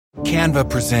Canva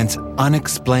presents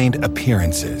Unexplained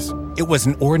Appearances. It was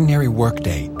an ordinary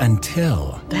workday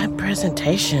until... That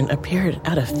presentation appeared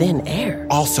out of thin air.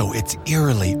 Also, it's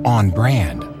eerily on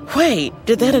brand. Wait,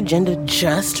 did that agenda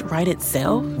just write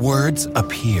itself? Words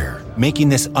appear, making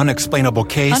this unexplainable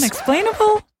case...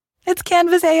 Unexplainable? It's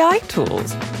Canva's AI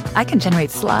tools. I can generate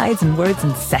slides and words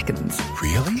in seconds.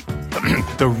 Really?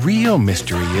 The real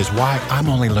mystery is why I'm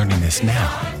only learning this now.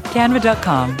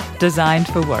 Canva.com. Designed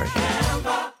for work.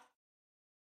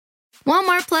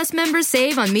 Walmart Plus members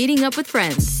save on meeting up with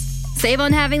friends. Save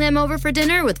on having them over for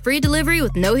dinner with free delivery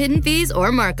with no hidden fees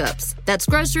or markups. That's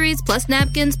groceries, plus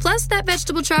napkins, plus that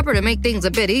vegetable chopper to make things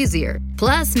a bit easier.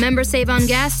 Plus, members save on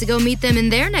gas to go meet them in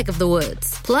their neck of the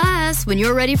woods. Plus, when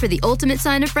you're ready for the ultimate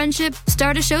sign of friendship,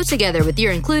 start a show together with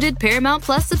your included Paramount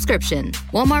Plus subscription.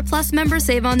 Walmart Plus members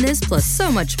save on this plus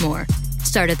so much more.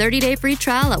 Start a 30-day free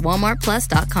trial at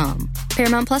walmartplus.com.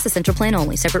 Paramount Plus Essential Plan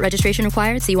only. Separate registration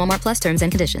required. See Walmart Plus terms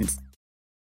and conditions.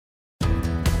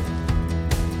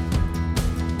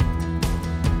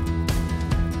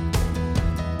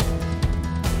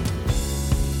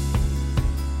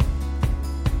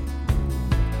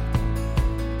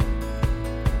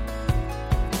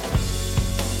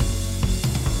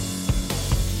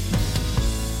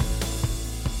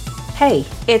 Hey,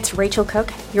 it's Rachel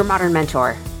Cook, your modern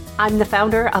mentor. I'm the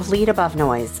founder of Lead Above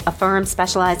Noise, a firm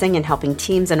specializing in helping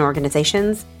teams and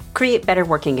organizations create better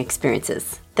working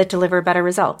experiences that deliver better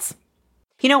results.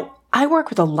 You know, I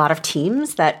work with a lot of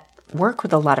teams that work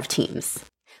with a lot of teams.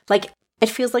 Like, it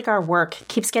feels like our work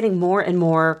keeps getting more and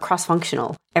more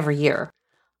cross-functional every year.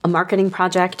 A marketing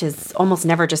project is almost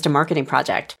never just a marketing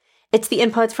project. It's the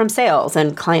inputs from sales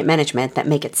and client management that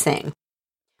make it sing.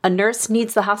 A nurse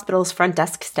needs the hospital's front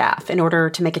desk staff in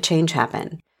order to make a change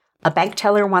happen. A bank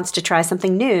teller wants to try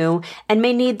something new and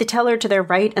may need the teller to their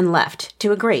right and left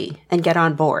to agree and get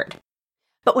on board.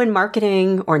 But when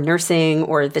marketing or nursing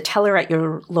or the teller at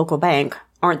your local bank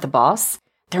aren't the boss,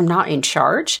 they're not in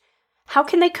charge, how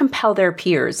can they compel their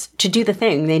peers to do the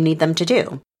thing they need them to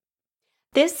do?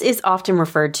 This is often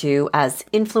referred to as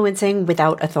influencing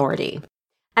without authority.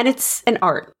 And it's an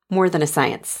art more than a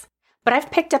science. But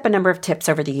I've picked up a number of tips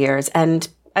over the years, and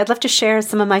I'd love to share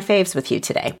some of my faves with you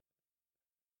today.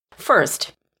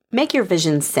 First, make your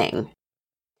vision sing.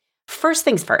 First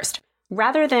things first,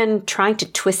 rather than trying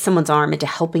to twist someone's arm into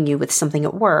helping you with something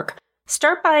at work,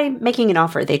 start by making an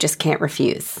offer they just can't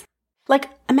refuse. Like,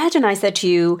 imagine I said to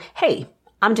you, hey,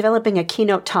 I'm developing a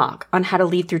keynote talk on how to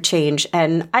lead through change,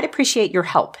 and I'd appreciate your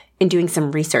help in doing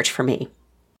some research for me.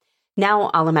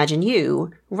 Now I'll imagine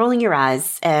you rolling your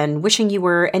eyes and wishing you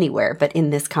were anywhere but in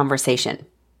this conversation.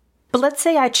 But let's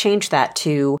say I change that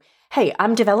to, hey,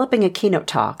 I'm developing a keynote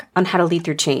talk on how to lead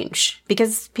through change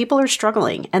because people are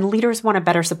struggling and leaders want to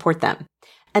better support them.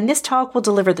 And this talk will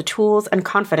deliver the tools and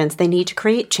confidence they need to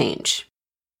create change.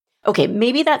 Okay,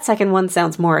 maybe that second one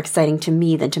sounds more exciting to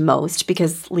me than to most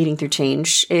because leading through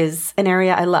change is an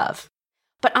area I love.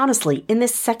 But honestly, in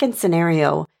this second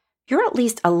scenario, you're at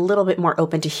least a little bit more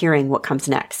open to hearing what comes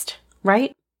next,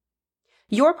 right?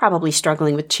 You're probably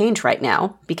struggling with change right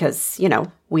now because,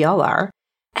 we all are.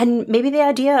 And maybe the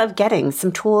idea of getting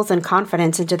some tools and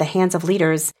confidence into the hands of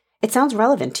leaders, it sounds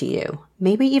relevant to you,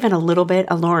 maybe even a little bit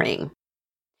alluring.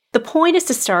 The point is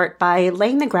to start by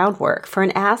laying the groundwork for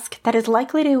an ask that is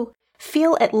likely to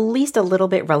feel at least a little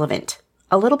bit relevant,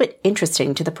 a little bit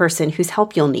interesting to the person whose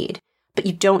help you'll need, but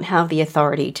you don't have the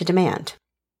authority to demand.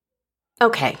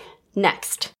 Okay.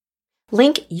 Next,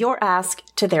 link your ask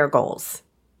to their goals.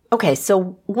 Okay,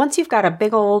 so once you've got a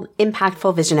big old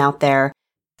impactful vision out there,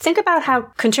 think about how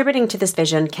contributing to this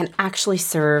vision can actually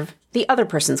serve the other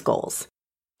person's goals.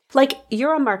 Like,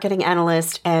 you're a marketing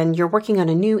analyst and you're working on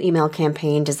a new email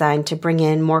campaign designed to bring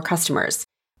in more customers,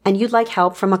 and you'd like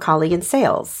help from a colleague in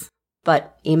sales.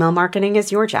 But email marketing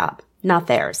is your job, not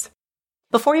theirs.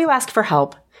 Before you ask for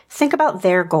help, think about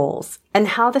their goals and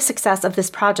how the success of this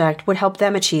project would help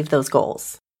them achieve those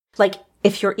goals. Like,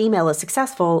 if your email is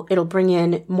successful, it'll bring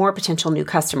in more potential new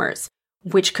customers,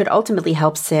 which could ultimately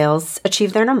help sales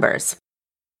achieve their numbers.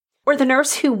 Or the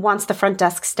nurse who wants the front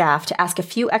desk staff to ask a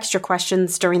few extra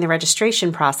questions during the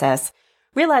registration process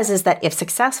realizes that if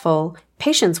successful,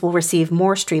 patients will receive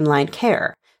more streamlined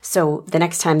care. So the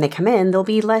next time they come in, they'll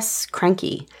be less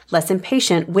cranky, less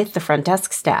impatient with the front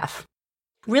desk staff.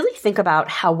 Really think about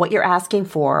how what you're asking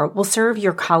for will serve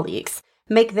your colleagues,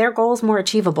 make their goals more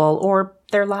achievable, or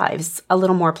their lives a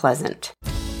little more pleasant.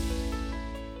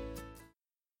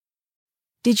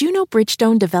 Did you know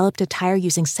Bridgestone developed a tire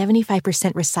using 75%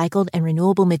 recycled and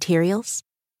renewable materials?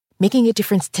 Making a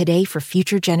difference today for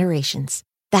future generations.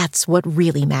 That's what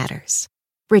really matters.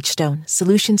 Bridgestone,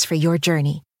 solutions for your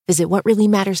journey. Visit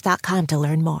whatreallymatters.com to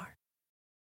learn more.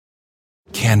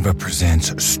 Canva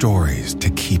presents stories to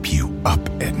keep you up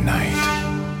at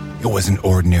night. It was an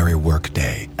ordinary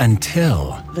workday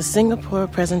until The Singapore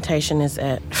presentation is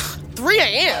at 3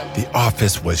 a.m. the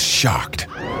office was shocked.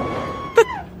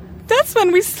 That's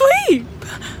when we sleep.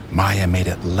 Maya made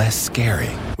it less scary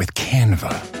with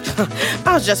Canva.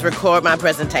 I'll just record my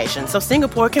presentation so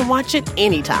Singapore can watch it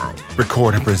anytime.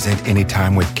 Record and present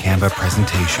anytime with Canva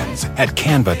presentations at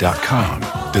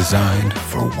canva.com. Designed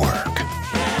for work.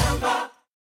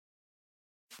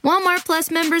 Walmart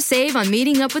Plus members save on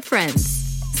meeting up with friends.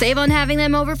 Save on having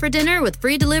them over for dinner with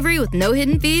free delivery with no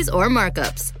hidden fees or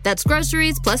markups. That's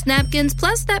groceries plus napkins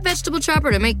plus that vegetable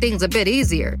chopper to make things a bit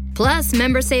easier. Plus,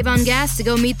 members save on gas to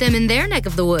go meet them in their neck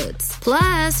of the woods.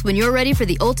 Plus, when you're ready for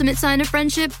the ultimate sign of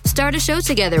friendship, start a show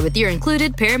together with your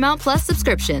included Paramount Plus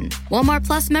subscription. Walmart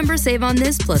Plus members save on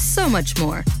this plus so much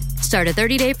more. Start a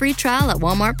 30-day free trial at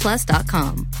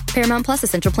walmartplus.com. Paramount Plus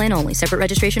Essential Plan only. Separate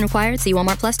registration required. See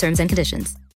Walmart Plus terms and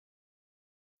conditions.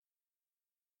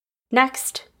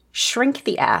 Next, shrink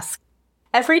the ask.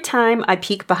 Every time I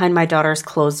peek behind my daughter's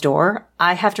closed door,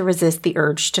 I have to resist the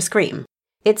urge to scream.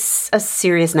 It's a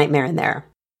serious nightmare in there.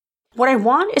 What I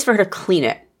want is for her to clean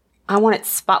it. I want it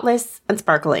spotless and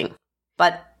sparkling.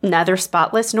 But neither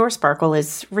spotless nor sparkle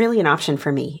is really an option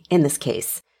for me in this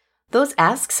case. Those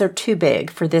asks are too big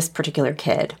for this particular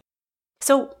kid.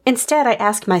 So instead, I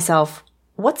ask myself,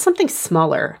 what's something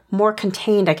smaller, more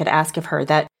contained I could ask of her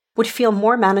that would feel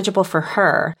more manageable for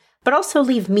her, but also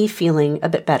leave me feeling a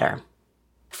bit better?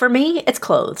 For me, it's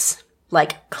clothes,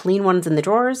 like clean ones in the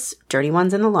drawers, dirty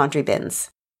ones in the laundry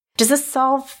bins. Does this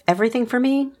solve everything for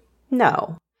me?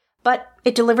 No. But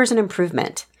it delivers an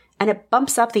improvement, and it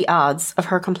bumps up the odds of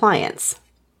her compliance.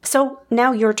 So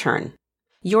now your turn.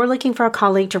 You're looking for a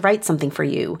colleague to write something for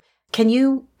you. Can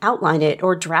you outline it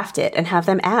or draft it and have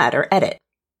them add or edit?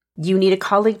 You need a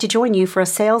colleague to join you for a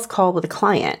sales call with a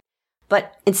client.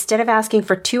 But instead of asking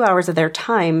for 2 hours of their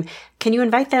time, can you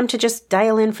invite them to just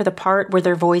dial in for the part where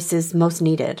their voice is most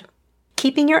needed?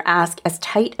 Keeping your ask as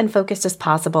tight and focused as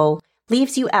possible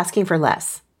leaves you asking for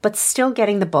less, but still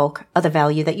getting the bulk of the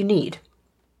value that you need.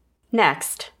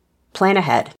 Next, plan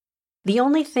ahead. The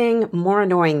only thing more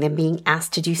annoying than being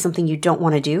asked to do something you don't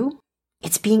want to do,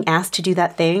 it's being asked to do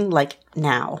that thing, like,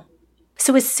 now.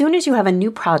 So as soon as you have a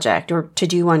new project or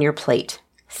to-do on your plate,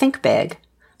 think big.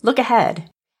 Look ahead.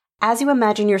 As you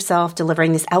imagine yourself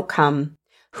delivering this outcome,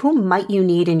 who might you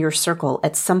need in your circle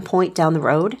at some point down the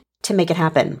road to make it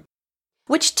happen?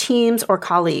 Which teams or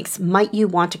colleagues might you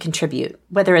want to contribute,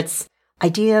 whether it's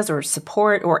ideas or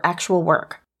support or actual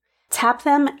work? Tap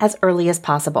them as early as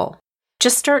possible.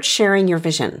 Just start sharing your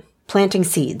vision, planting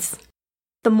seeds.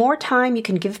 The more time you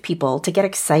can give people to get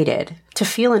excited, to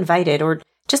feel invited, or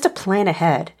just to plan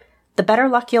ahead, the better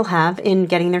luck you'll have in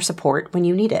getting their support when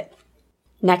you need it.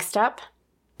 Next up,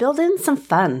 build in some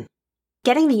fun.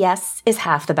 Getting the yes is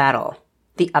half the battle.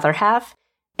 The other half,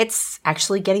 it's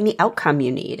actually getting the outcome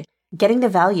you need, getting the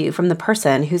value from the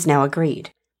person who's now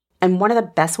agreed. And one of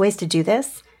the best ways to do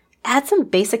this, add some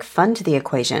basic fun to the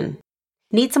equation.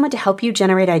 Need someone to help you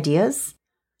generate ideas?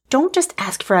 Don't just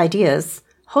ask for ideas.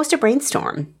 Host a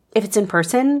brainstorm. If it's in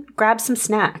person, grab some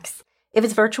snacks. If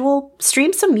it's virtual,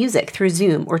 stream some music through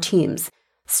Zoom or Teams.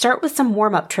 Start with some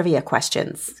warm-up trivia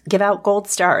questions. Give out gold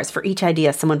stars for each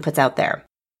idea someone puts out there.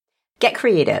 Get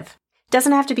creative.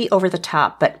 Doesn't have to be over the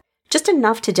top, but just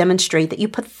enough to demonstrate that you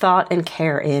put thought and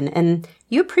care in and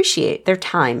you appreciate their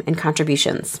time and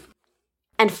contributions.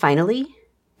 And finally,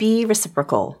 be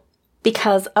reciprocal.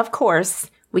 Because, of course,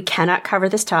 we cannot cover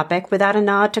this topic without a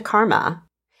nod to karma.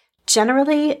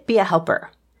 Generally, be a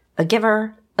helper, a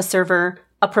giver, a server,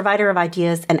 a provider of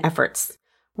ideas and efforts.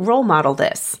 Role model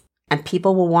this, and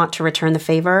people will want to return the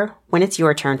favor when it's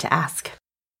your turn to ask.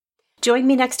 Join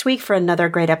me next week for another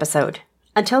great episode.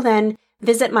 Until then,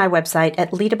 visit my website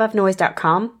at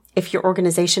leadabovenoise.com if your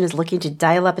organization is looking to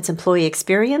dial up its employee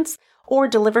experience or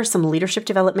deliver some leadership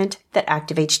development that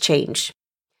activates change.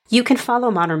 You can follow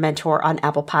Modern Mentor on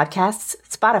Apple Podcasts,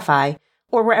 Spotify,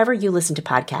 or wherever you listen to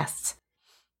podcasts.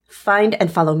 Find and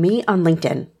follow me on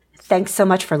LinkedIn. Thanks so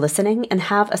much for listening and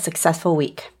have a successful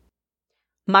week.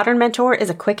 Modern Mentor is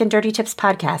a quick and dirty tips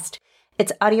podcast.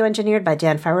 It's audio engineered by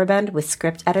Dan Feuerbend with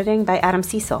script editing by Adam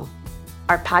Cecil.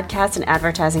 Our podcast and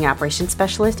advertising operations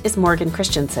specialist is Morgan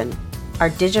Christensen. Our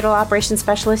digital operations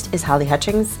specialist is Holly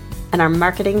Hutchings, and our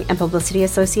marketing and publicity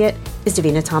associate is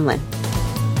Davina Tomlin.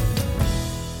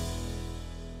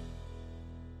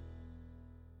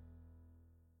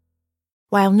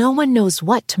 While no one knows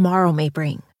what tomorrow may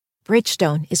bring,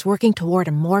 Bridgestone is working toward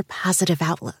a more positive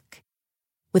outlook.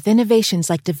 with innovations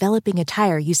like developing a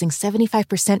tire using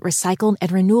 75% recycled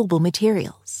and renewable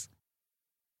materials.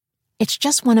 It's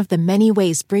just one of the many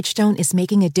ways Bridgestone is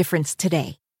making a difference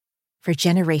today, for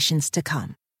generations to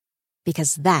come.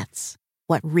 Because that's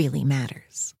what really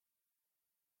matters.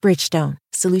 Bridgestone,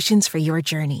 solutions for your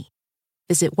journey.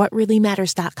 Visit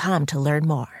whatreallymatters.com to learn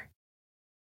more.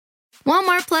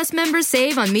 Walmart Plus members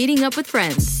save on meeting up with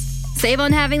friends. Save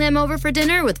on having them over for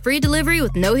dinner with free delivery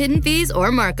with no hidden fees or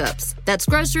markups. That's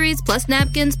groceries plus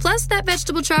napkins plus that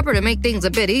vegetable chopper to make things a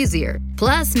bit easier.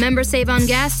 Plus, members save on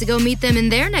gas to go meet them in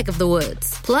their neck of the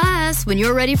woods. Plus, when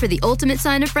you're ready for the ultimate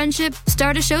sign of friendship,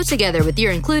 start a show together with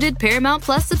your included Paramount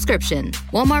Plus subscription.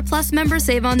 Walmart Plus members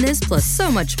save on this plus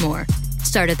so much more.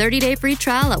 Start a 30-day free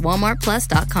trial at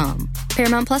walmartplus.com.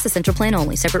 Paramount Plus Essential Plan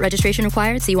only. Separate registration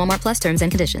required. See Walmart Plus terms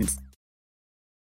and conditions.